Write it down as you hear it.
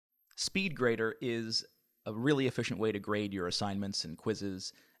SpeedGrader is a really efficient way to grade your assignments and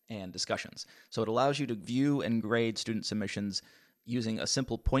quizzes and discussions. So it allows you to view and grade student submissions using a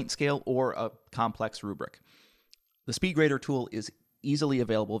simple point scale or a complex rubric. The SpeedGrader tool is easily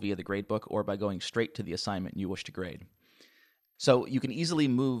available via the gradebook or by going straight to the assignment you wish to grade. So you can easily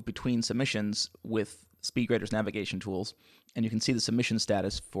move between submissions with SpeedGrader's navigation tools, and you can see the submission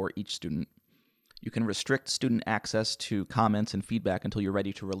status for each student. You can restrict student access to comments and feedback until you're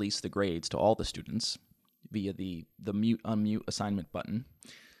ready to release the grades to all the students via the mute-unmute assignment button.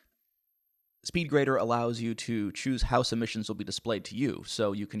 SpeedGrader allows you to choose how submissions will be displayed to you,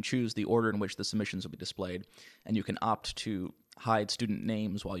 so you can choose the order in which the submissions will be displayed, and you can opt to hide student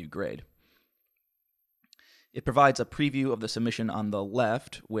names while you grade. It provides a preview of the submission on the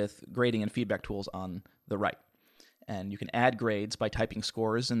left with grading and feedback tools on the right. And you can add grades by typing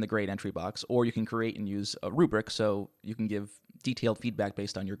scores in the grade entry box, or you can create and use a rubric so you can give detailed feedback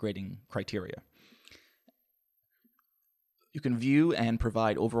based on your grading criteria. You can view and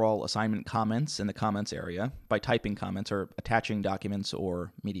provide overall assignment comments in the comments area by typing comments or attaching documents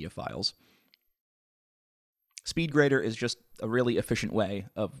or media files. SpeedGrader is just a really efficient way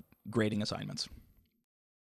of grading assignments.